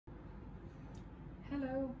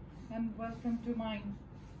Hello and welcome to my,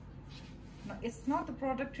 no, it's not the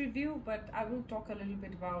product review, but I will talk a little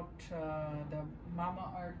bit about the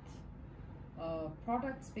Mamaearth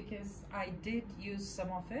products because I did use some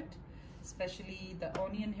of it, especially the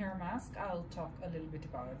onion hair mask. I'll talk a little bit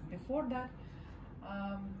about it. Before that,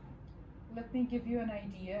 let me give you an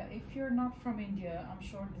idea. If you're not from India, I'm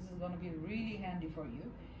sure this is going to be really handy for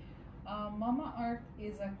you. Mamaearth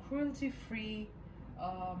is a cruelty-free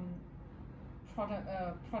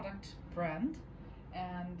product brand,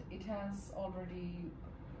 and it has already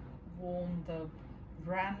won the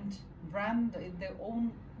they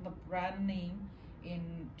own the brand name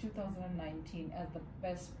in 2019 as the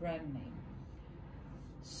best brand name.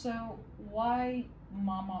 So why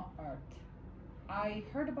Mamaearth? I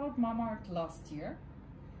heard about Mamaearth last year,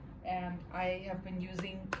 and I have been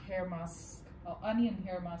using hair mask, onion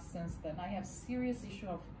hair mask since then. I have serious issue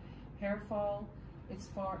of hair fall. It's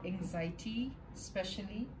for anxiety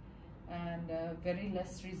especially, and very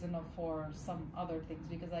less reason for some other things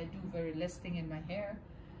because I do very less thing in my hair.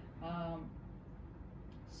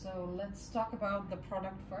 So let's talk about the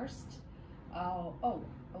product first. Oh,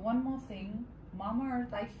 one more thing.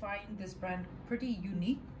 Mamaearth, I find this brand pretty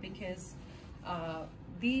unique because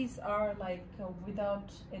these are like without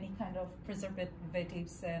any kind of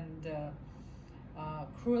preservatives and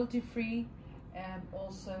cruelty free, and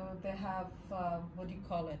also they have what do you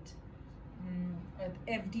call it,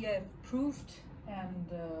 FDA approved, and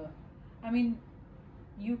I mean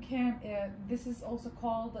you can this is also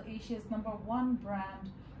called the Asia's #1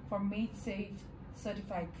 brand for made safe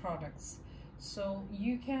certified products, so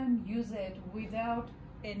you can use it without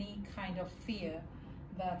any kind of fear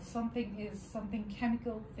that something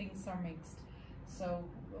chemical things are mixed. So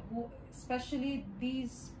especially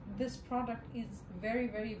this product is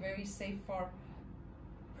very safe for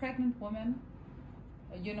pregnant women.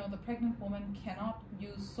 You know, the pregnant woman cannot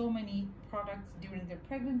use so many products during their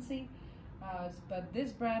pregnancy, but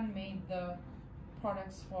this brand made the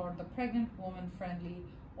products for the pregnant woman friendly.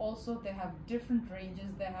 Also, they have different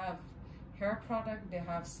ranges. They have hair product, they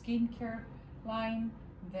have skincare line,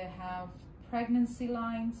 they have pregnancy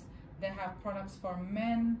lines, they have products for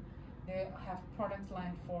men, they have product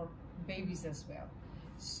line for babies as well.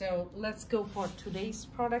 So let's go for today's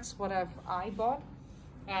products, what have I bought.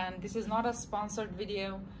 And this is not a sponsored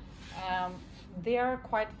video. They are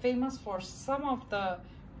quite famous for some of the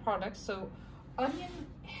products. So onion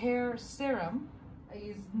hair serum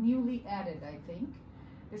is newly added, I think.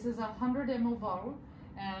 This is a 100 ml bottle,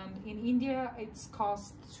 and in India it's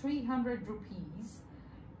cost 300 rupees.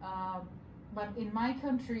 But in my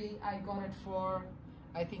country I got it for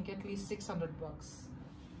I think at least 600 bucks.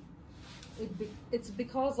 It's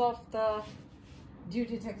because of the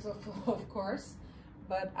duty tax of course,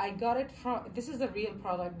 but I got it from, this is a real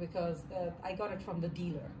product because I got it from the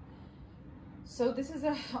dealer. So this is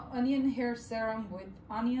a onion hair serum with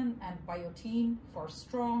onion and biotin for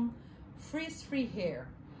strong frizz-free hair.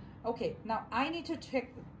 Okay, now I need to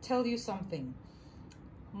tell you something.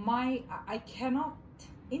 I cannot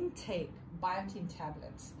intake biotin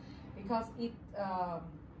tablets because it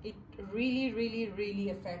really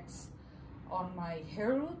affects on my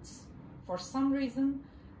hair roots for some reason.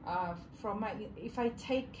 If I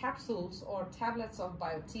take capsules or tablets of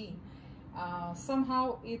biotin,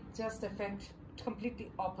 somehow it just affects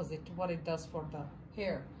completely opposite to what it does for the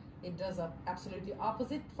hair. It does absolutely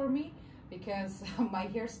opposite for me because my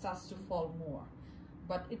hair starts to fall more,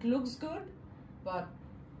 but it looks good, but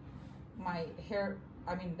my hair,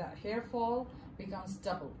 I mean the hair fall becomes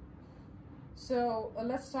double. So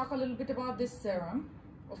let's talk a little bit about this serum.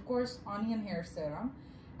 Of course, onion hair serum,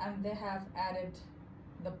 and they have added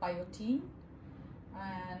the biotin,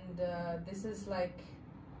 and this is like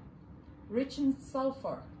rich in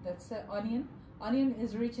sulfur. That's onion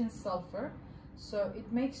is rich in sulfur, so it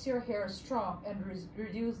makes your hair strong and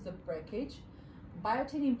reduce the breakage.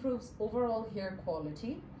 Biotin improves overall hair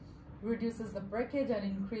quality, reduces the breakage and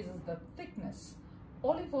increases the thickness.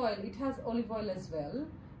 Olive oil, it has olive oil as well,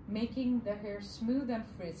 making the hair smooth and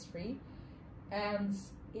frizz-free, and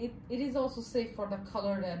it is also safe for the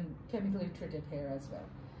colored and chemically treated hair as well.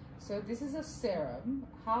 So this is a serum.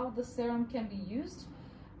 How the serum can be used?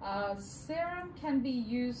 Serum can be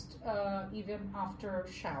used even after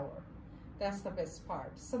shower. That's the best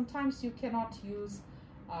part. Sometimes you cannot use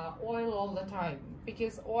oil all the time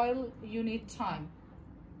because oil you need time.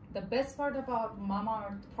 The best part about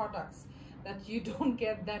Mamaearth products that you don't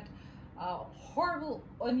get that horrible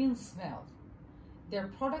onion smell. Their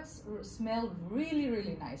products smell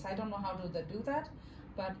really nice. I don't know how do they do that,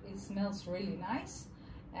 but it smells really nice,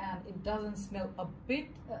 and it doesn't smell a bit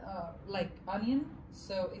like onion,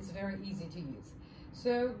 so it's very easy to use.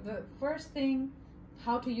 So the first thing,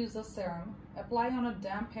 how to use the serum: apply on a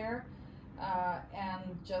damp hair,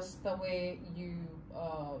 and just the way you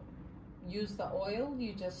use the oil,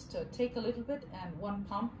 you just take a little bit and 1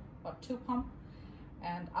 pump or 2 pump,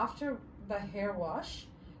 and after the hair wash,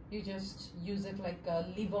 you just use it like a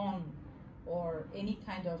leave-on or any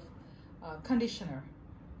kind of conditioner.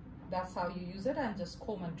 That's how you use it, and just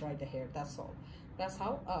comb and dry the hair. That's all. That's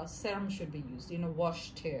how serum should be used in a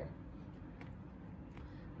washed hair.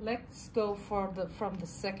 Let's go for from the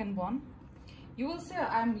second one. You will see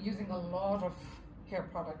I'm using a lot of hair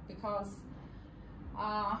product because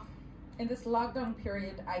in this lockdown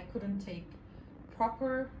period I couldn't take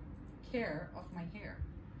proper care of my hair.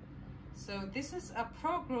 So this is a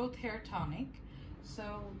pro growth hair tonic.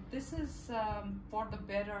 So this is for the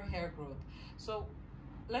better hair growth. So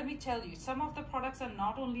let me tell you, some of the products are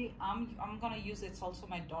not only I'm gonna use, it's also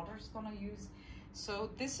my daughter's gonna use. So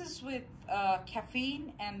this is with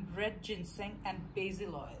caffeine and red ginseng and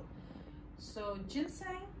basil oil. So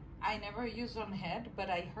ginseng I never use on head, but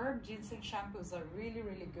I heard ginseng shampoos are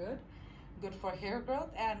really good for hair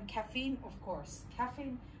growth. And caffeine, of course,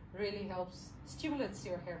 caffeine really helps, stimulates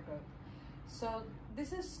your hair growth. So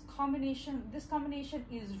this combination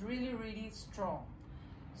is really strong.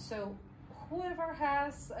 So whoever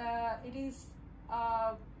has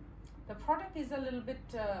the product is a little bit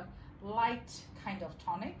light kind of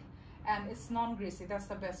tonic, and it's non-greasy. That's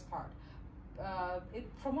the best part. It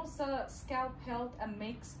promotes the scalp health and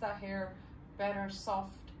makes the hair better,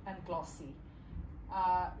 soft and glossy.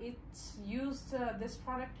 This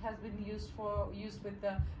product has been used with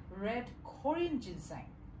the red Korean ginseng,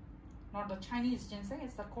 not the Chinese ginseng,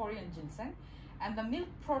 it's the Korean ginseng. And the milk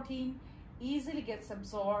protein easily gets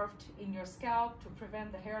absorbed in your scalp to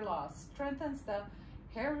prevent the hair loss, strengthens the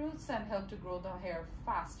hair roots and help to grow the hair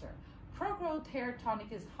faster. Pro Growth Hair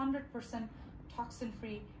Tonic is 100% toxin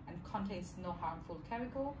free and contains no harmful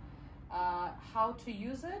chemical. How to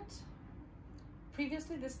use it?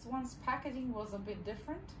 Previously this one's packaging was a bit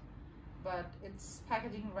different, but its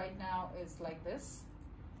packaging right now is like this.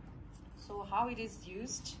 So how it is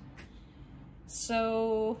used?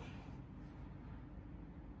 So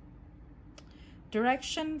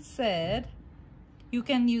direction said you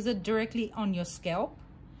can use it directly on your scalp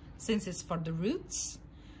since it's for the roots.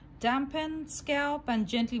 Dampen scalp and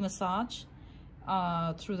gently massage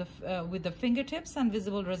with the fingertips, and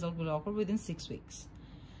visible result will occur within 6 weeks.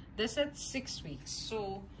 They said 6 weeks.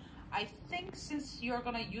 So I think since you're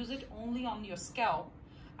gonna use it only on your scalp,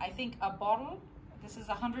 I think a bottle, this is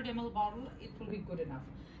a 100 ml bottle, it will be good enough.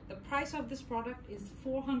 The price of this product is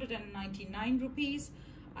 499 rupees.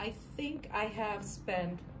 I think I have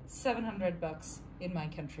spent 700 bucks in my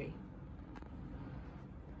country,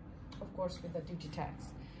 of course with the duty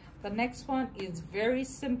tax. The next one is very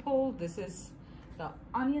simple. This is the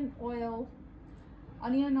onion oil.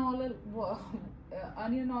 Onion oil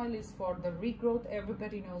is for the regrowth.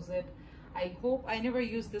 Everybody knows it. I hope, I never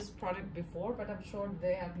used this product before, but I'm sure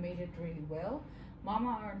they have made it really well.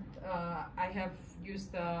 Mamaearth, I have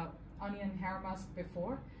used the onion hair mask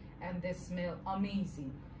before, and they smell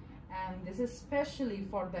amazing. And this is especially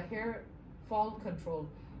for the hair fall control,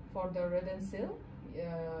 for the red and seal.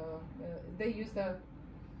 They use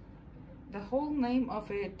the whole name of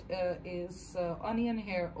it is onion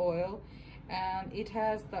hair oil, and it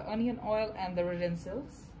has the onion oil and the red and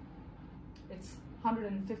seals. It's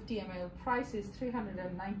 150 ml. Price is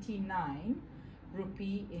 399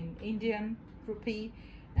 rupee in Indian rupee,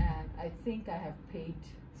 and I think I have paid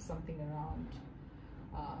something around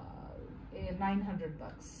 900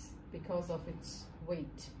 bucks because of its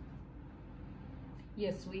weight.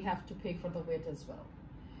 Yes, we have to pay for the weight as well.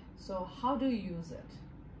 So how do you use it?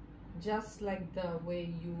 Just like the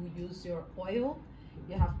way you use your oil,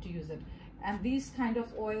 you have to use it. And these kind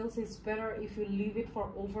of oils is better if you leave it for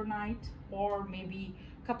overnight, or maybe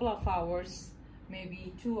a couple of hours,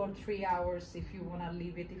 maybe 2 or 3 hours if you want to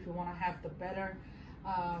leave it. If you want to have the better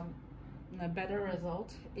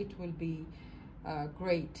result, it will be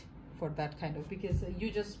great for that kind of, because you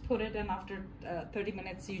just put it and after 30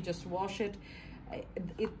 minutes you just wash it.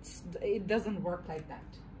 It doesn't work like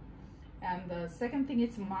that. And the second thing,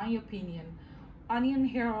 it's my opinion, onion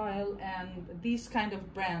hair oil and these kind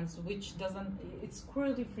of brands which it's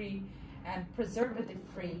cruelty free and preservative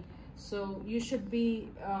free, so you should be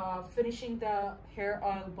finishing the hair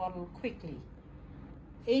oil bottle quickly.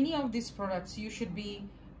 Any of these products you should be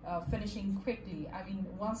finishing quickly. I mean,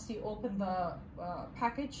 once you open the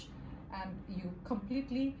package and you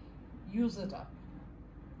completely use it up,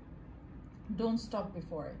 don't stop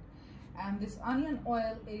before it. And this onion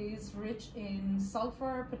oil is rich in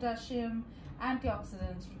sulfur, potassium,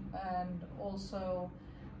 antioxidants, and also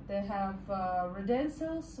they have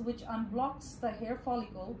redensil, which unblocks the hair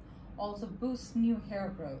follicle, also boosts new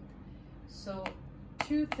hair growth. So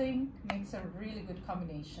two things makes a really good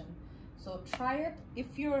combination. So try it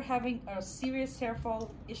if you're having a serious hair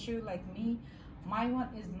fall issue like me. My one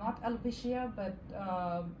is not alopecia, but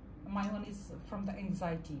my one is from the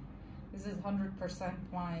anxiety. This is 100%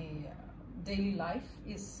 my daily life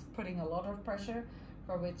is putting a lot of pressure,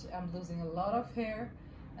 for which I'm losing a lot of hair.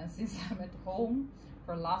 And since I'm at home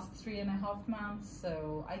for last 3.5 months,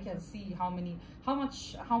 so I can see how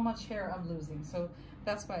much hair I'm losing. So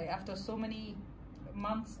that's why after so many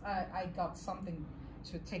months, I got something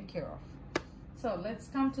to take care of. So let's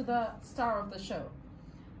come to the star of the show.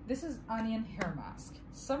 This is onion hair mask.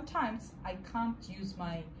 Sometimes I can't use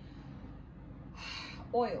my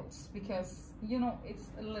oils because, you know, it's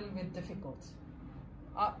a little bit difficult.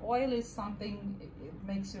 Oil is something, it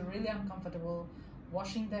makes you really uncomfortable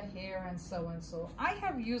washing the hair and so on. So I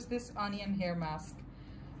have used this onion hair mask.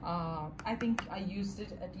 I think I used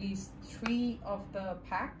it at least 3 of the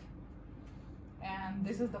pack, and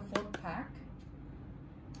this is the 4th pack.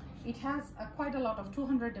 It has quite a lot of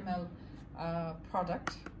 200 ml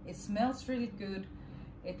product. It smells really good.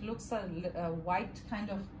 It looks a white kind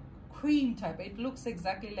of cream type. It looks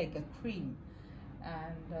exactly like a cream,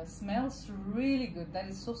 and smells really good. That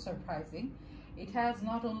is so surprising. It has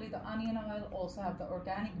not only the onion oil, also have the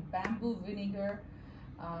organic bamboo vinegar.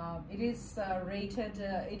 It is rated,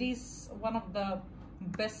 it is one of the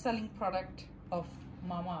best-selling product of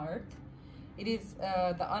Mamaearth. It is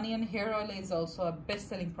the onion hair oil is also a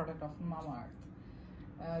best-selling product of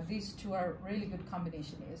Mamaearth. These two are really good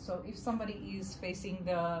combination. So if somebody is facing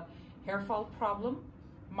the hair fall problem,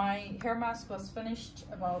 my hair mask was finished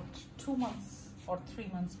about 2 months or 3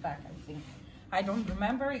 months back, I think. I don't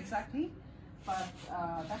remember exactly, but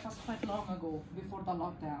that was quite long ago, before the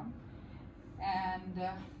lockdown. And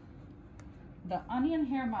the onion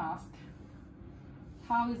hair mask,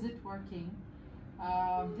 how is it working?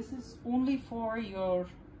 This is only for your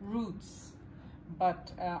roots,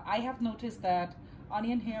 but I have noticed that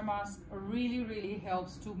onion hair mask really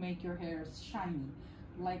helps to make your hair shiny.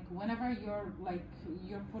 Like whenever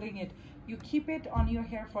you're putting it, you keep it on your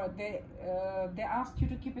hair for they ask you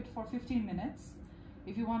to keep it for 15 minutes.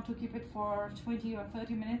 If you want to keep it for 20 or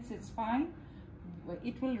 30 minutes, it's fine.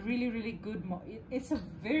 It will really good. It's a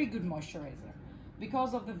very good moisturizer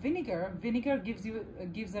because of the vinegar. Vinegar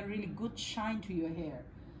gives a really good shine to your hair,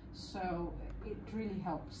 so it really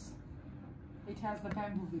helps. It has the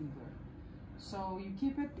bamboo vinegar, so you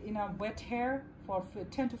keep it in a wet hair for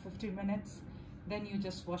 10 to 15 minutes. Then you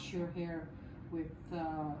just wash your hair with.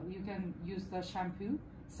 You can use the shampoo,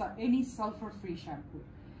 so any sulfur-free shampoo,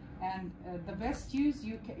 and the best use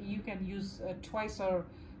you can use twice or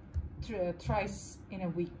thrice in a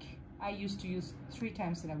week. I used to use 3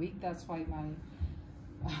 times in a week. That's why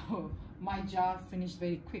my jar finished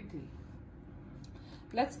very quickly.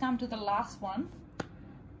 Let's come to the last one.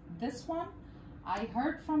 This one I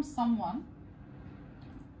heard from someone.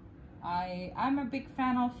 I'm a big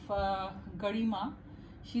fan of Garima.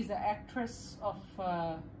 She's an actress of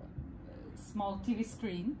small TV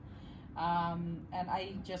screen, and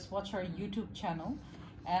I just watch her YouTube channel.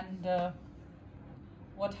 And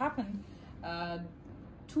what happened,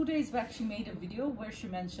 2 days back she made a video where she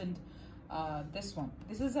mentioned this one.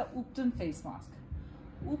 This is a Upton face mask.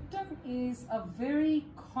 Upton is a very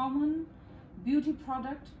common beauty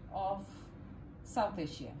product of South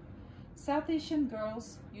Asia. South Asian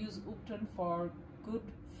girls use Upton for good,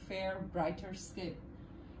 fair, brighter skin.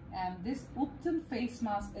 And this Upton face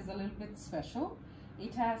mask is a little bit special.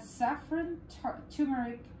 It has saffron,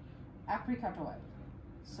 turmeric, apricot oil.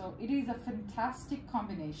 So it is a fantastic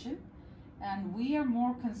combination, and we are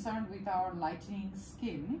more concerned with our lightening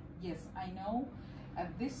skin. Yes, I know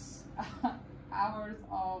at this hours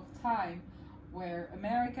of time where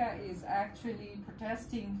America is actually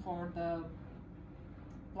protesting for the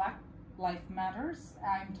Black Lives Matters,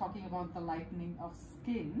 I'm talking about the lightening of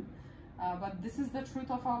skin. But this is the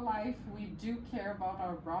truth of our life. We do care about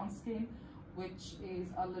our brown skin, which is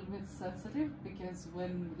a little bit sensitive, because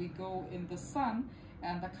when we go in the sun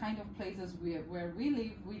and the kind of places where we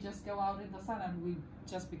live, we just go out in the sun and we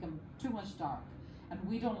just become too much dark, and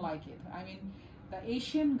we don't like it. I mean, the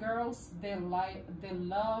Asian girls, they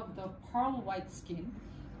love the pearl white skin,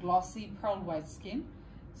 glossy pearl white skin.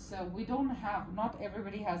 So we don't have, not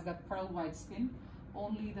everybody has that pearl white skin.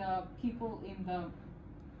 Only the people in the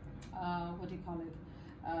what do you call it,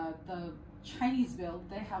 the Chinese belt,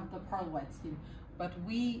 they have the pearl white skin. but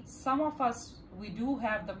some of us, we do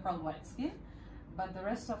have the pearl white skin, but the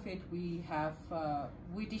rest of it we have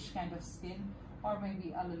whitish kind of skin, or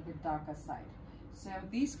maybe a little bit darker side. So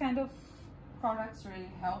these kind of products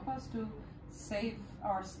really help us to save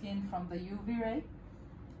our skin from the UV ray.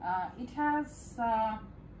 It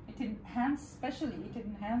enhances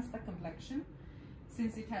the complexion,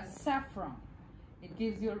 since it has saffron. It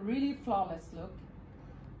gives you a really flawless look.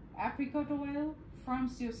 Apricot oil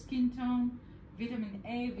firms your skin tone. Vitamin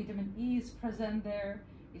A, vitamin E is present there.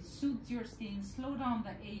 It soothes your skin, slow down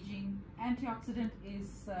the aging. Antioxidant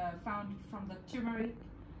is found from the turmeric.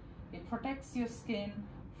 It protects your skin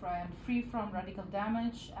free from radical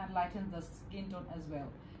damage and lightens the skin tone as well.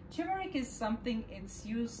 Turmeric is something, it's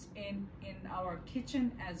used in our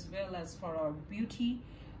kitchen as well as for our beauty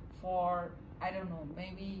for, I don't know,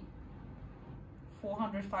 maybe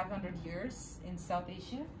 400-500 years in South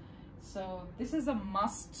Asia. So this is a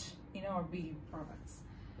must in our beauty products.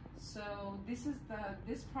 So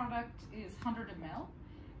this product is 100 ml,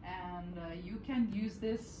 and you can use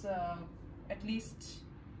this at least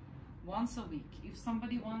once a week. If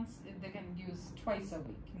somebody wants, they can use twice a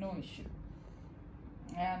week, no issue.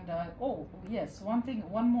 And oh yes,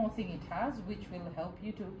 one more thing it has, which will help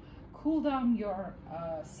you to cool down your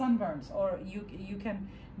sunburns, or you can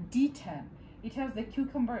detan. It has the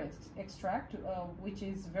cucumber extract, which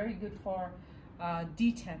is very good for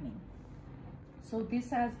detanning. So this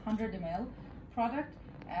has 100 ml product,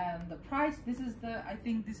 and the price, I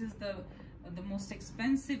think this is the most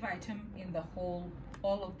expensive item in the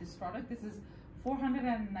all of this product. This is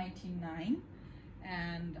 $499,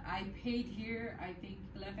 and I paid here, I think,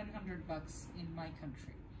 1,100 bucks in my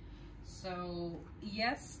country. So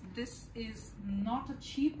yes, this is not a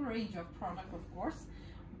cheap range of product, of course,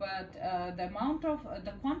 but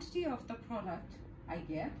the quantity of the product I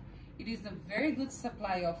get, it is a very good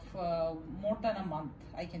supply of more than a month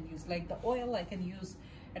I can use. Like the oil I can use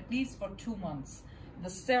at least for 2 months. The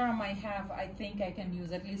serum I have, I think I can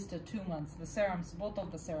use at least 2 months. The serums, both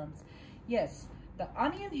of the serums. Yes, the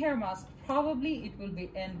onion hair mask, probably it will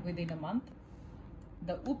end within a month.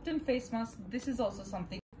 The Upton face mask, this is also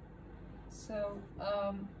something. So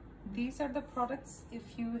these are the products.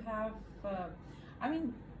 If you have, I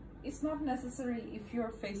mean, it's not necessary if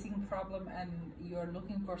you're facing problem and you're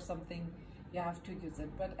looking for something, you have to use it.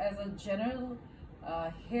 But as a general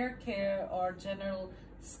hair care or general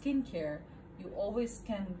skin care, you always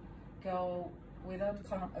can go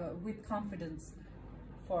with confidence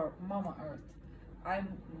for Mamaearth.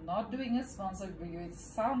 I'm not doing a sponsored video. It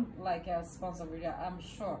sounds like a sponsored video, I'm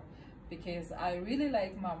sure, because I really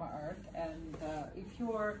like Mamaearth, and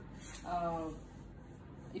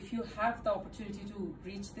if you have the opportunity to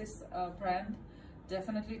reach this brand,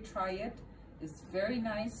 definitely try it. It's very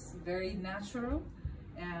nice, very natural,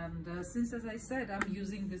 and since, as I said, I'm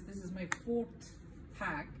using this is my 4th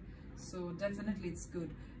pack, so definitely it's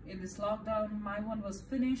good. In this lockdown, my one was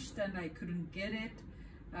finished and I couldn't get it.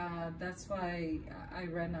 That's why I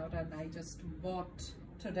ran out, and I just bought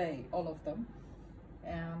today all of them,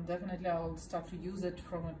 and definitely I'll start to use it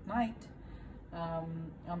from at night.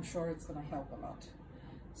 I'm sure it's gonna help a lot.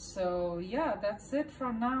 So yeah, that's it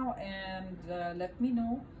for now, and let me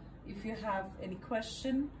know if you have any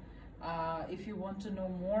question. If you want to know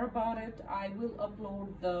more about it, I will upload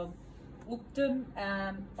the Upton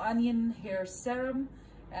and Onion Hair Serum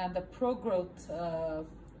and the Pro Growth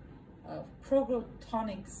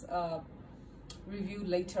Tonics review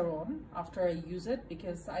later on after I use it,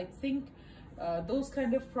 because I think those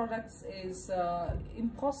kind of products is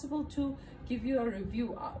impossible to give you a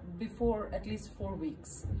review before at least 4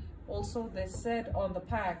 weeks. Also, they said on the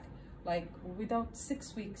pack, like without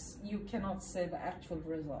 6 weeks you cannot say the actual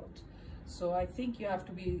result. So I think you have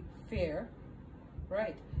to be fair,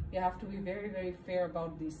 right? You have to be very, very fair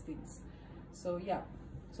about these things. So yeah,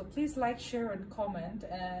 so please like, share and comment,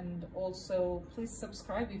 and also please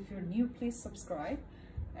subscribe. If you're new, please subscribe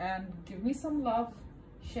and give me some love,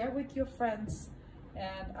 share with your friends.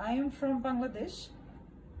 And I am from Bangladesh,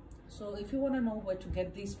 so if you want to know where to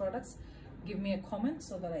get these products, give me a comment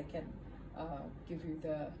so that I can give you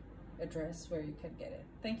the address where you can get it.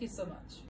 Thank you so much.